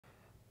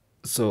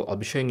So I'll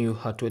be showing you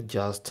how to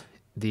adjust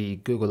the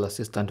Google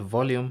Assistant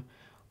volume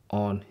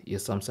on your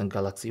Samsung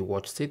Galaxy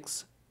Watch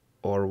 6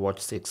 or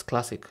Watch 6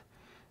 Classic.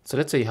 So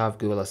let's say you have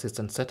Google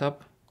Assistant set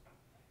up.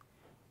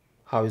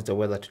 How is the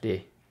weather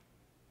today?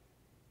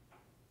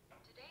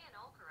 Today in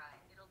Olkarai,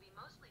 it'll be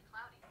mostly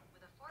cloudy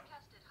with a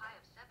forecasted high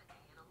of 70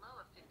 and a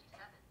low of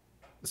 57.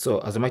 So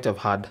as you might have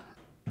heard,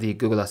 the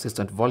Google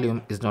Assistant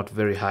volume is not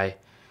very high.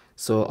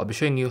 So I'll be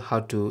showing you how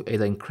to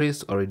either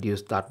increase or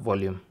reduce that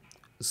volume.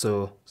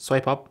 So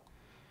swipe up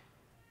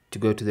to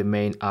go to the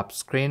main app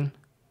screen,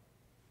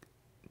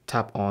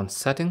 tap on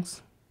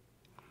settings.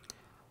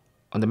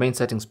 On the main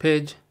settings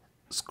page,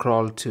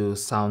 scroll to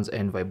sounds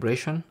and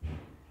vibration,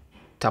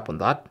 tap on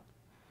that,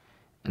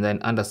 and then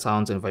under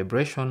sounds and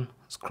vibration,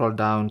 scroll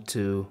down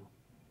to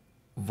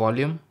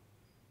volume,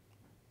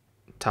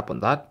 tap on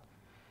that,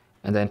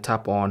 and then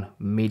tap on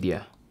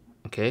media.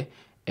 Okay,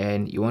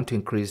 and you want to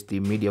increase the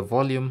media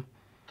volume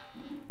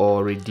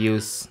or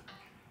reduce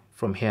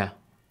from here.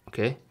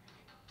 Okay,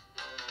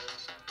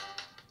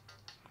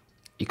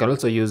 you can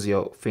also use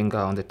your finger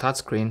on the touch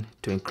screen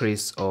to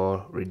increase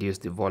or reduce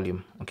the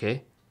volume.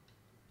 Okay,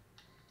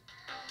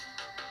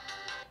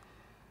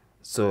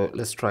 so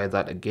let's try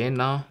that again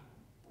now.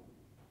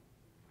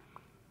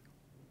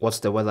 What's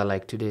the weather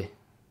like today?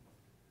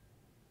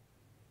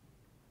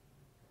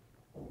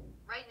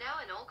 Right now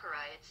in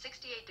Olkarai, it's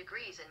 68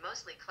 degrees and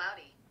mostly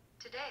cloudy.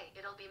 Today,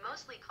 it'll be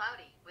mostly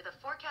cloudy with a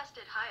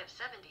forecasted high of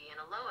 70 and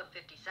a low of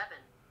 57.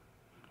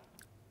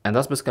 And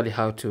that's basically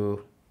how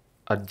to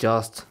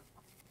adjust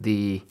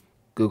the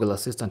Google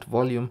Assistant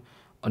volume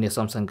on your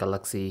Samsung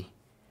Galaxy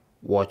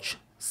Watch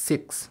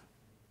 6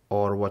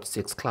 or Watch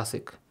 6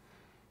 Classic.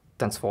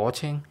 Thanks for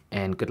watching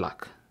and good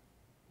luck.